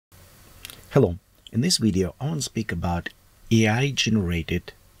Hello, in this video I want to speak about AI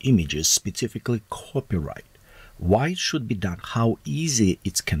generated images, specifically copyright, why it should be done, how easy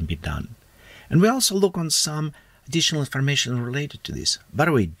it can be done. And we also look on some additional information related to this. By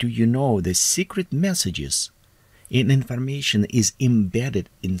the way, do you know the secret messages in information is embedded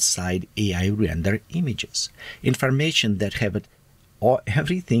inside AI render images? Information that have it or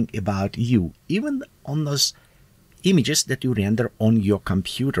everything about you, even on those images that you render on your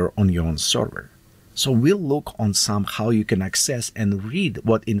computer, on your own server. So we'll look on some how you can access and read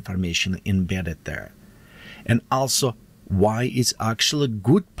what information embedded there. And also why it's actually a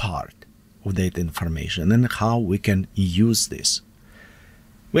good part of that information and how we can use this.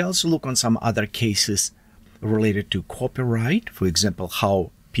 We also look on some other cases related to copyright. For example,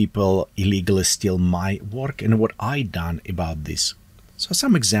 how people illegally steal my work and what I done about this. So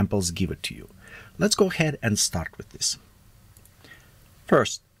some examples give it to you. Let's go ahead and start with this.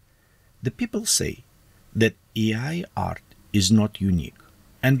 First, the people say that AI art is not unique,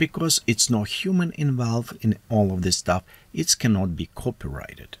 and because it's no human involved in all of this stuff, it cannot be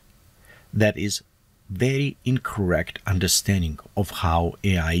copyrighted. That is very incorrect understanding of how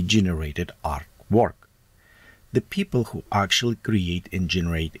AI generated art work. The people who actually create and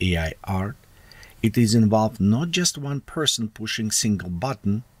generate AI art, it is involved not just one person pushing single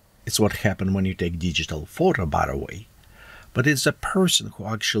button. It's what happened when you take digital photo, by the way. But it's a person who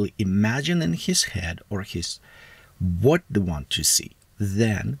actually imagine in his head or his what they want to see.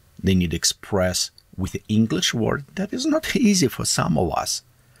 Then they need to express with the English word that is not easy for some of us.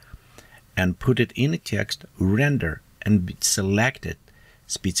 And put it in a text, render, and be selected,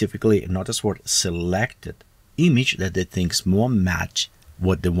 specifically, notice word selected, image that they think more match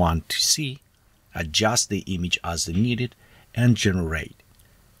what they want to see, adjust the image as they need it, and generate.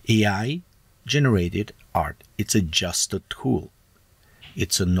 AI generated art, it's just a tool.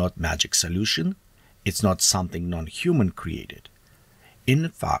 It's a not magic solution. It's not something non-human created. In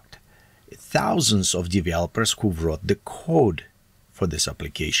fact, thousands of developers who wrote the code for this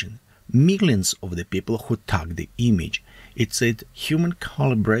application, millions of the people who tagged the image, it's a human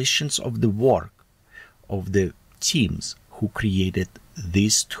collaborations of the work of the teams who created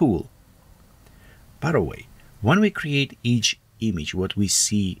this tool. By the way, when we create each image, what we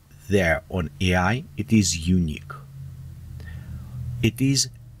see there on AI, it is unique. It is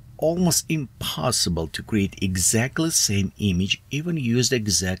almost impossible to create exactly the same image, even use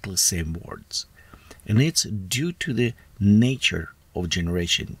exactly the same words. And it's due to the nature of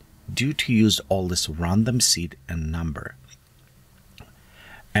generation, due to use all this random seed and number.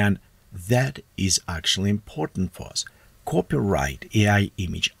 And that is actually important for us. Copyright AI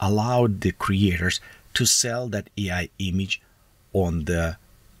image allowed the creators to sell that AI image on the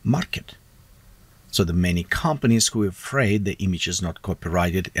market. So the many companies who are afraid the image is not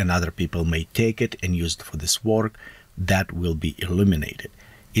copyrighted and other people may take it and use it for this work, that will be eliminated.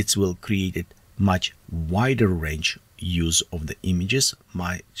 It will create a much wider range use of the images,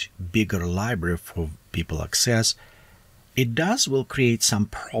 much bigger library for people access. It will create some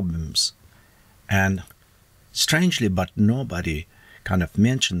problems, and strangely, but nobody kind of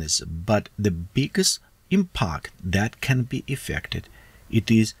mentioned this, but the biggest impact that can be affected,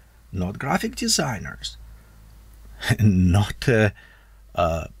 it is not graphic designers, not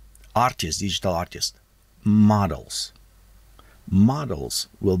artists, digital artists, models. Models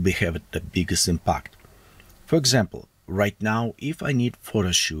will have the biggest impact. For example, right now, if I need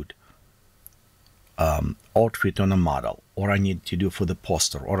photo shoot outfit on a model, or I need to do for the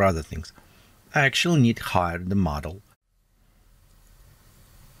poster or other things, I actually need to hire the model.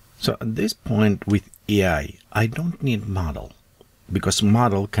 So at this point with AI, I don't need model, because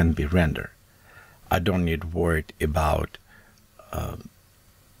model can be rendered. I don't need worried about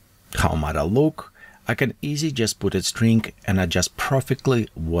how model look. I can easily just put a string and adjust perfectly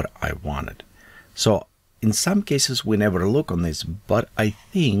what I wanted. So in some cases we never look on this, but I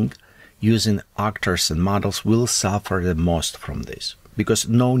think using actors and models will suffer the most from this, because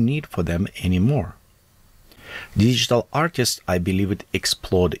no need for them anymore. Digital artists, I believe it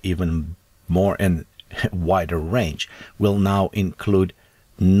explode even more and wider range, will now include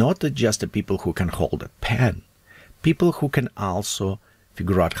not just the people who can hold a pen, people who can also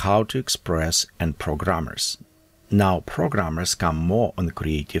figure out how to express, and programmers. Now programmers come more on the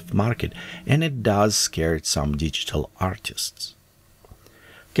creative market, and it does scare some digital artists.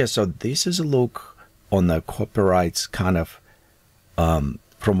 Okay, so this is a look on the copyrights kind of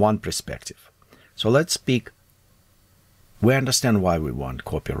from one perspective. So let's speak. We understand why we want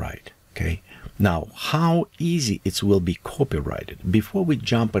copyright. Okay. Now, how easy it will be copyrighted. Before we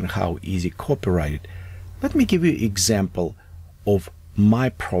jump on how easy copyrighted, let me give you an example of my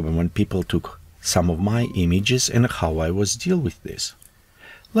problem when people took some of my images and how I was deal with this.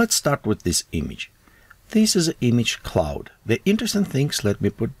 Let's start with this image. This is an image cloud. The interesting things, let me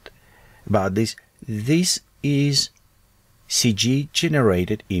put about this. This is CG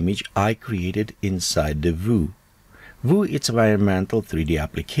generated image I created inside the Vue. Vue is environmental 3D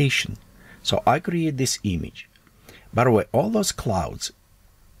application. So I create this image. By the way, all those clouds,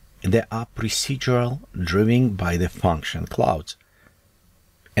 they are procedural, driven by the function clouds.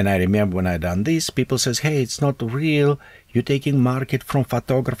 And I remember when I done this, people says, hey, it's not real. You're taking market from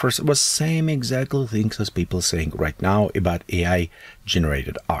photographers. It was same exactly things as people saying right now about AI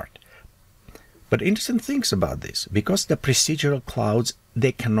generated art. But interesting things about this, because the procedural clouds,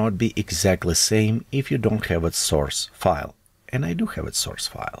 they cannot be exactly same if you don't have a source file. And I do have a source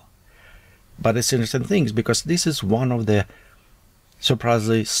file. But it's interesting things because this is one of the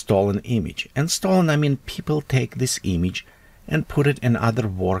surprisingly stolen image. And stolen, I mean people take this image and put it in other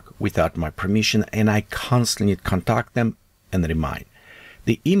work without my permission, and I constantly contact them and remind.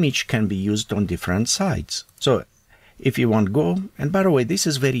 The image can be used on different sites. So if you want to go, and by the way, this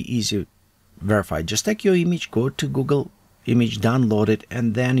is very easy verify. Just take your image, go to Google image, download it,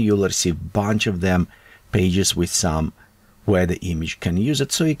 and then you'll receive a bunch of them pages with some where the image can use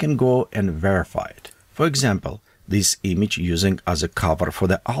it, so you can go and verify it. For example, this image using as a cover for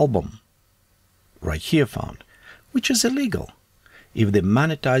the album right here found, which is illegal. If they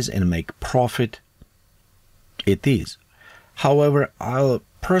monetize and make profit, it is. However, I'll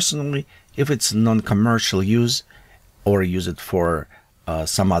personally, if it's non-commercial use or use it for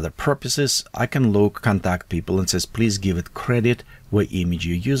some other purposes, I can look, contact people and says, please give it credit what image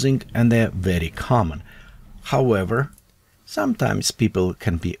you're using, and they're very common. However, sometimes people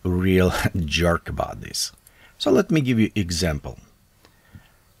can be a real jerk about this. So let me give you example.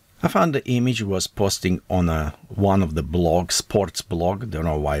 I found the image was posting on one of the blogs, sports blog, don't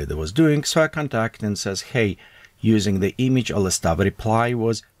know why they was doing, so I contacted and says, hey, using the image, all the stuff. Reply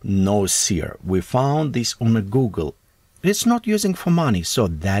was, no sir, we found this on a Google. It's not using for money, so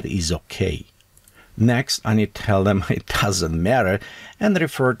that is okay. Next, I need to tell them it doesn't matter and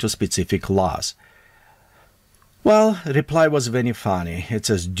refer to specific laws. Well, reply was very funny. It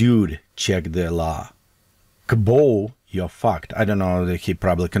says, dude, check the law. Kbo, you're fucked. I don't know, he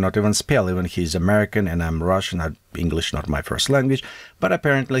probably cannot even spell, even he's American and I'm Russian, English not my first language, but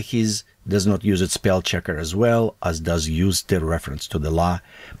apparently he does not use it spell checker as well as does use the reference to the law.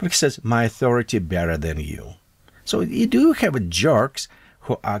 But he says, my authority better than you. So you do have jerks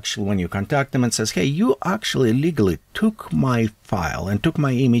who actually, when you contact them and says, hey, you actually legally took my file and took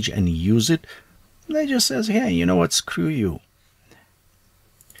my image and use it, they just says, hey, you know what, screw you.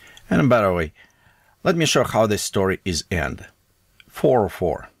 And by the way, let me show how this story is end.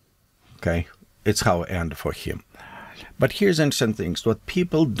 404. Okay, it's how it end for him. But here's interesting things. What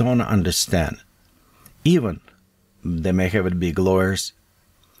people don't understand, even they may have it big lawyers,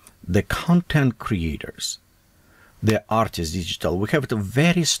 the content creators, the artists, digital, we have a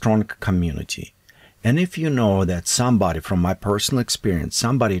very strong community. And if you know that somebody, from my personal experience,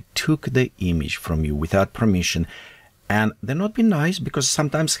 somebody took the image from you without permission, and they're not being nice, because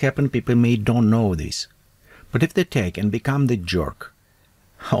sometimes happen people may don't know this. But if they take and become the jerk,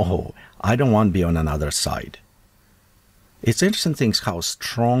 oh, I don't want to be on another side. It's interesting things how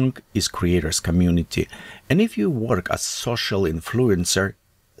strong is creators community. And if you work as social influencer,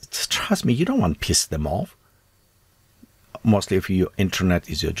 trust me, you don't want to piss them off. Mostly if your internet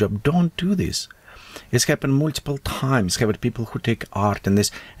is your job, don't do this. It's happened multiple times. Have people who take art and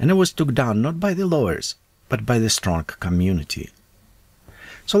this, and it was took down not by the lawyers, but by the strong community.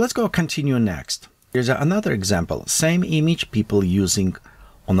 So let's go continue next. Here's another example. Same image people using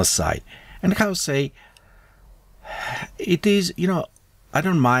on the site. And how say, it is, you know, I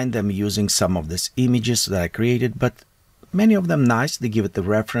don't mind them using some of these images that I created, but many of them nice, they give it the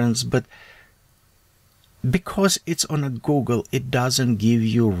reference, but because it's on a Google, it doesn't give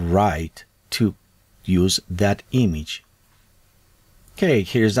you right to use that image. Okay,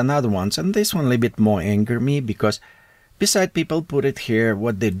 here's another one, and this one a little bit more anger me, because beside people put it here,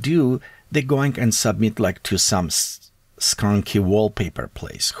 what they do, they're going and submit like to some skunky wallpaper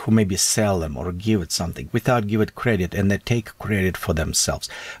place who maybe sell them or give it something without give it credit, and they take credit for themselves.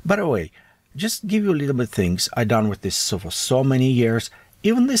 By the way, just give you a little bit things I done with this for so many years.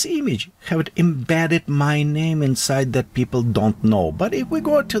 Even this image have it embedded my name inside that people don't know. But if we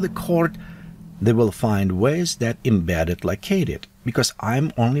go to the court, they will find ways that embedded located, because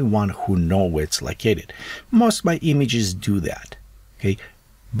I'm only one who know where it's located. Most of my images do that. Okay,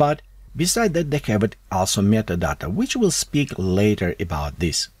 but beside that, they have it also metadata, which we'll speak later about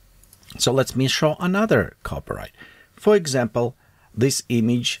this. So let me show another copyright. For example, this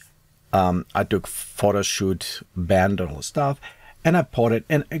image, I took photo shoot, band, all stuff, and I put it.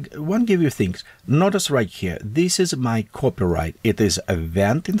 And I want to give you things. Notice right here, this is my copyright. It is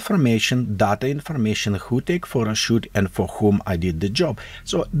event information, data information, who take photo shoot, and for whom I did the job.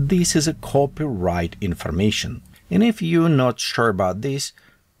 So this is a copyright information. And if you're not sure about this,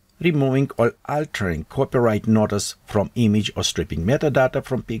 removing or altering copyright notice from image or stripping metadata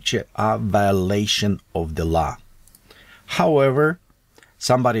from picture are violation of the law. However,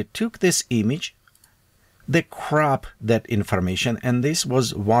 somebody took this image, they crop that information, and this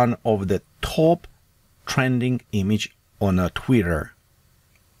was one of the top trending image on Twitter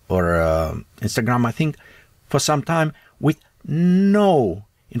or Instagram, I think, for some time, with no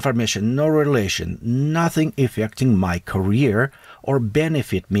information, no relation, nothing affecting my career or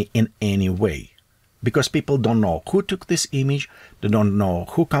benefit me in any way. Because people don't know who took this image, they don't know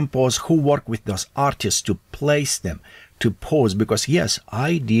who composed, who worked with those artists to place them, to pose. Because yes,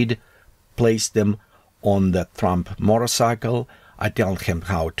 I did place them on the Trump motorcycle. I tell him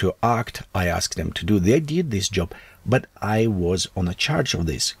how to act. I asked them to do. They did this job, but I was on a charge of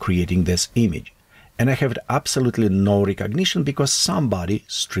this, creating this image. And I have absolutely no recognition because somebody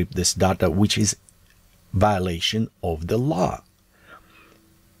stripped this data, which is violation of the law.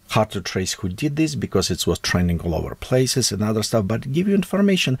 Hard to trace who did this because it was trending all over places and other stuff, but give you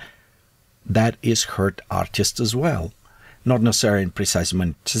information that is hurt artists as well. Not necessarily in precise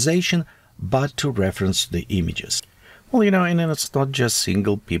monetization, but to reference the images. Well, and it's not just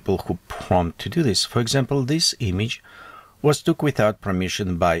single people who prompt to do this. For example, this image was took without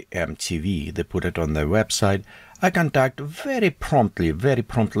permission by MTV. They put it on their website. I contacted very promptly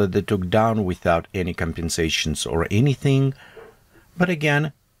they took down without any compensations or anything. But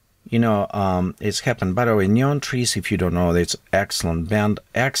again, it's happened. By the way, Neon Trees, if you don't know, it's excellent band,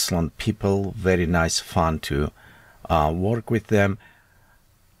 excellent people, very nice, fun to work with them.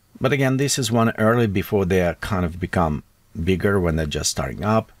 But again, this is one early before they kind of become bigger when they're just starting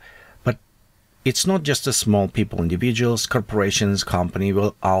up. But it's not just the small people, individuals, corporations, company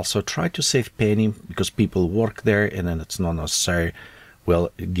will also try to save penny because people work there, and then it's not necessary will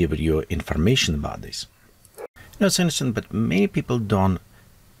give you information about this. It's interesting, but many people don't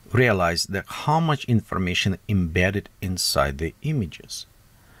realize that how much information embedded inside the images.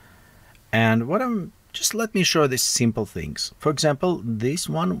 And just let me show these simple things. For example, this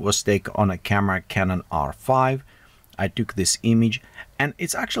one was taken on a camera Canon R5. I took this image and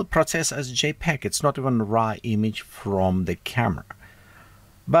it's actually processed as JPEG. It's not even a raw image from the camera.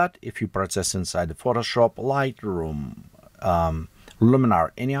 But if you process inside the Photoshop, Lightroom,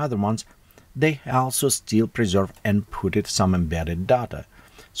 Luminar, any other ones, they also still preserve and put it some embedded data.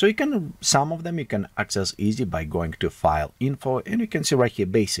 So you can, some of them you can access easy by going to File Info, and you can see right here,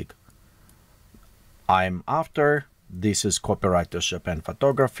 Basic. I'm after, this is copyright to Chopine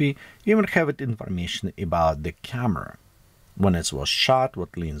photography. You even have it information about the camera, when it was shot,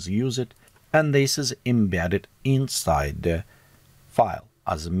 what lens use it, and this is embedded inside the file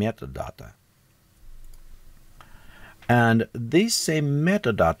as metadata. And this same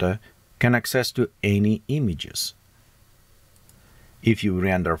metadata can access to any images. If you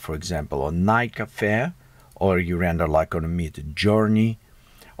render, for example, on Night Cafe, or you render like on a Mid Journey,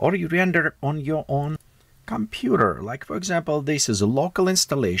 or you render on your own computer, like for example, this is a local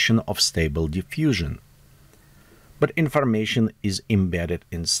installation of Stable Diffusion. But information is embedded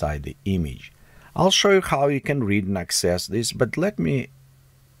inside the image. I'll show you how you can read and access this, but let me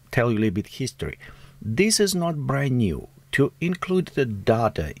tell you a little bit history. This is not brand new. To include the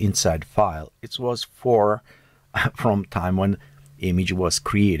data inside file, it was from time when image was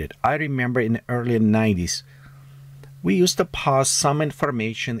created. I remember in the early 90s, we used to pass some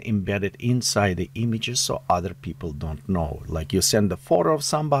information embedded inside the images so other people don't know. Like you send a photo of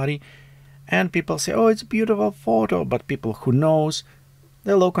somebody and people say, oh, it's a beautiful photo, but people who knows,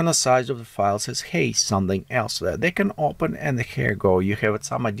 they look on the side of the file, says, hey, something else there. They can open and here go. You have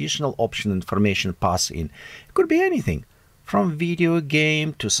some additional option information pass in. It could be anything from video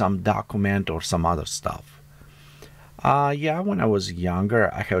game to some document or some other stuff. Yeah, when I was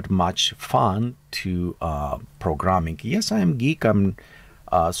younger, I had much fun to programming. Yes, I am geek. I'm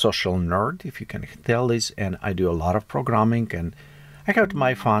a social nerd, if you can tell this, and I do a lot of programming, and I had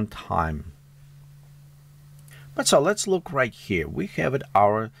my fun time. But so let's look right here. We have it,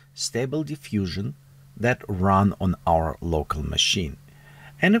 our Stable Diffusion that run on our local machine.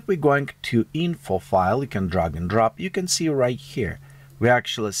 And if we're going to info file, you can drag and drop. You can see right here, we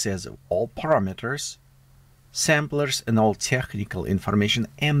actually says all parameters, samplers, and all technical information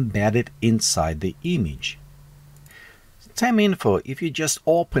embedded inside the image. Time info, if you just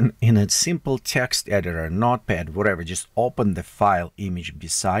open in a simple text editor, notepad, whatever, just open the file image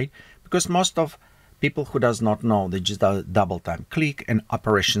beside, because most of people who does not know, they just double time click and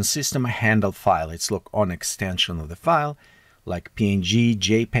operation system handle file. It's look on extension of the file, like PNG,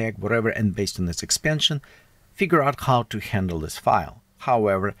 JPEG, whatever, and based on this expansion, figure out how to handle this file.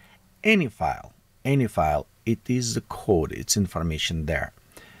 However, any file, it is the code, it's information there.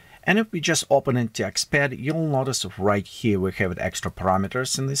 And if we just open in TextPad, you'll notice right here we have extra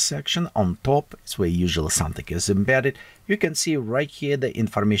parameters in this section. On top, it's where usually something is embedded. You can see right here the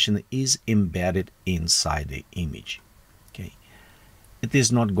information is embedded inside the image. Okay, it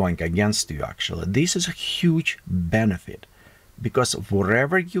is not going against you actually. This is a huge benefit because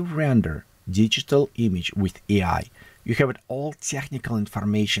wherever you render digital image with AI, you have all technical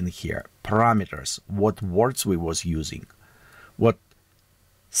information here, parameters, what words we was using, what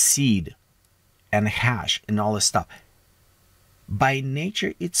seed and hash and all this stuff. By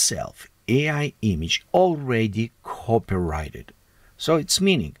nature itself, AI image already copyrighted. So it's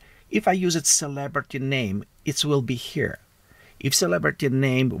meaning if I use a celebrity name, it will be here. If celebrity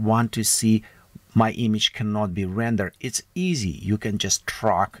name want to see my image cannot be rendered, it's easy. You can just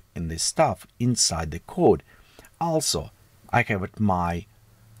track in this stuff inside the code. Also, I have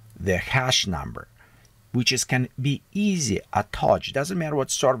the hash number, which can be easy at touch. Doesn't matter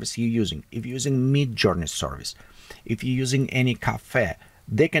what service you're using. If you're using Midjourney service, if you're using any cafe,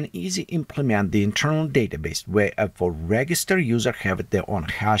 they can easily implement the internal database where for registered user have their own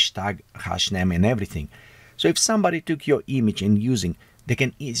hashtag, hash name, and everything. So if somebody took your image and using, they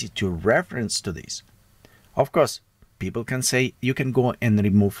can easy to reference to this. Of course, people can say you can go and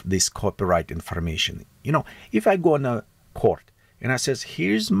remove this copyright information. You know, if I go on a court and I says,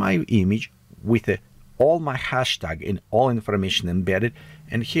 here's my image with all my hashtag and all information embedded,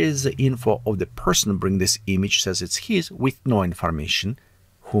 and here's the info of the person bring this image, says it's his with no information,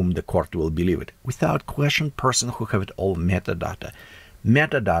 whom the court will believe it. Without question, person who have it all metadata.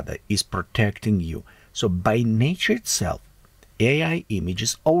 Metadata is protecting you. So by nature itself, AI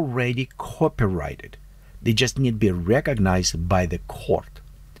images already copyrighted. They just need to be recognized by the court.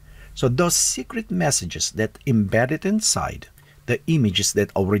 So those secret messages that embedded inside the images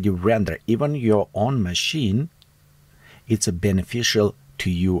that already render even your own machine, it's beneficial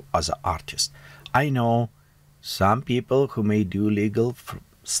to you as an artist. I know some people who may do legal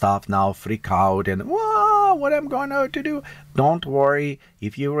stuff now freak out and, wow, what I'm going to do. Don't worry,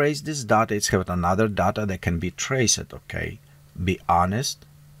 if you raise this data, it's got another data that can be traced, okay? Be honest,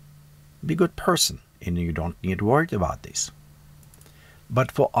 be a good person, and you don't need to worry about this.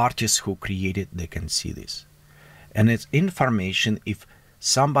 But for artists who create it, they can see this. And it's information, if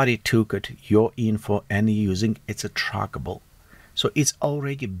somebody took it, your info, and using it's trackable. So it's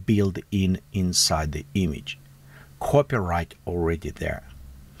already built in inside the image. Copyright already there.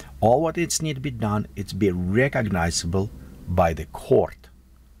 All what it's need to be done, it's be recognizable by the court.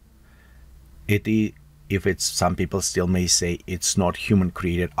 It is, if it's, some people still may say it's not human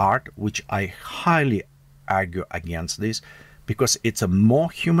created art, which I highly argue against this, because it's a more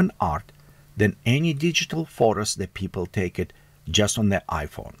human art than any digital photos that people take it just on their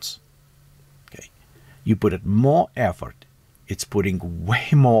iPhones. Okay, you put it more effort, it's putting way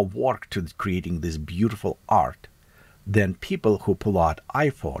more work to creating this beautiful art than people who pull out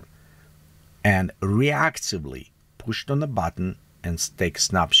iPhone and reactively pushed on the button and take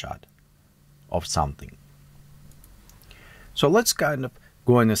snapshot of something. So let's kind of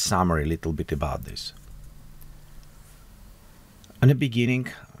go in a summary a little bit about this. In the beginning,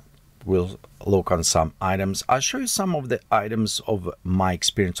 we'll look on some items. I'll show you some of the items of my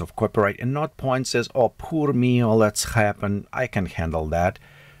experience of copyright and not points as, oh, poor me, oh, that's happened. I can handle that.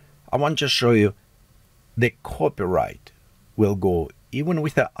 I want to show you the copyright will go even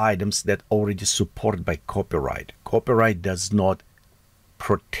with the items that already supported by copyright. Copyright does not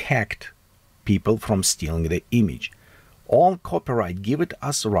protect people from stealing the image. All copyright give it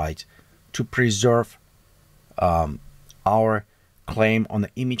us right to preserve our claim on the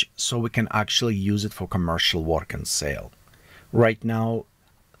image so we can actually use it for commercial work and sale. Right now,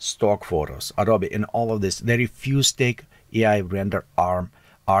 stock photos, Adobe, and all of this, they refuse to take AI render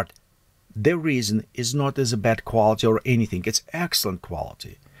art. The reason is not as a bad quality or anything. It's excellent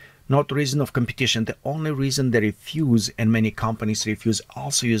quality. Not reason of competition. The only reason they refuse, and many companies refuse,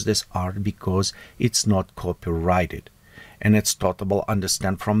 also use this art because it's not copyrighted. And it's totally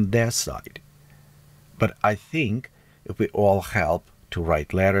understand from their side. But I think if we all help to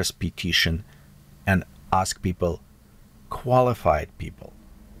write letters, petition, and ask people, qualified people,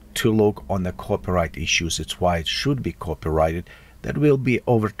 to look on the copyright issues, it's why it should be copyrighted, that will be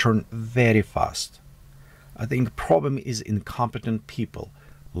overturned very fast. I think the problem is incompetent people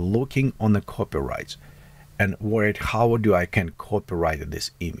looking on the copyrights and worried how do I can copyright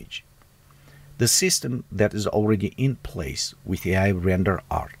this image. The system that is already in place with AI render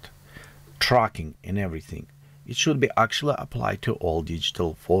art, tracking and everything, it should be actually applied to all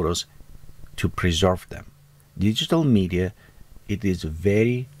digital photos to preserve them. Digital media, it is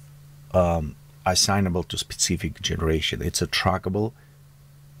very assignable to specific generation. It's a trackable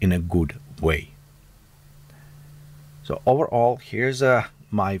in a good way. So overall, here's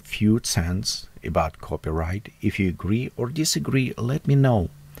my few cents about copyright. If you agree or disagree, let me know.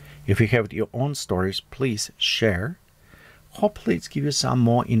 If you have your own stories, please share. Hopefully it's give you some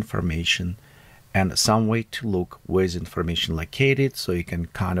more information and some way to look where is information located, so you can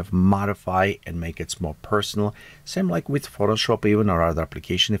kind of modify and make it more personal. Same like with Photoshop even, or other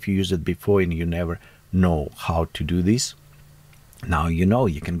application. If you used it before and you never know how to do this, now you know.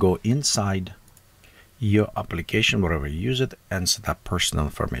 You can go inside your application, wherever you use it, and set up personal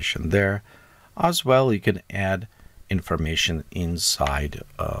information there. As well, you can add information inside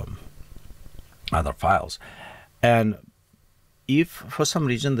other files. And if for some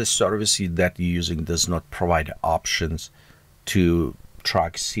reason the service that you're using does not provide options to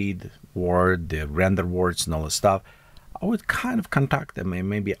track seed word, the render words and all the stuff, I would kind of contact them and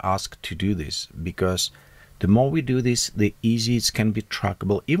maybe ask to do this, because the more we do this, the easier it can be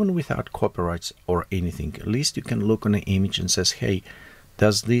trackable, even without copyrights or anything. At least you can look on the image and says, hey,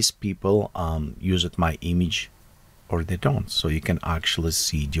 does these people use it my image or they don't? So you can actually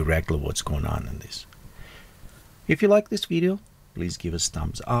see directly what's going on in this. If you like this video, please give us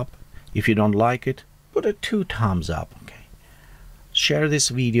thumbs up. If you don't like it, put a 2 thumbs up. Okay. Share this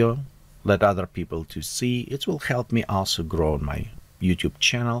video, let other people to see. It will help me also grow on my YouTube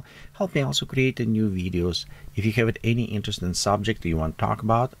channel, help me also create new videos. If you have any interest in subject you want to talk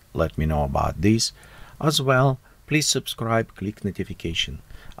about, let me know about this. As well, please subscribe, click notification.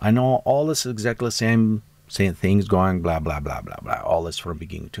 I know all this is exactly the same things going, blah blah blah blah blah, all this from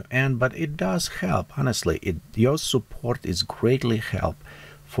beginning to end, but it does help. Honestly, your support is greatly help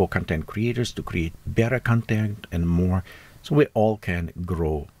for content creators to create better content and more, so we all can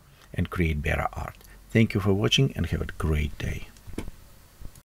grow and create better art. Thank you for watching and have a great day.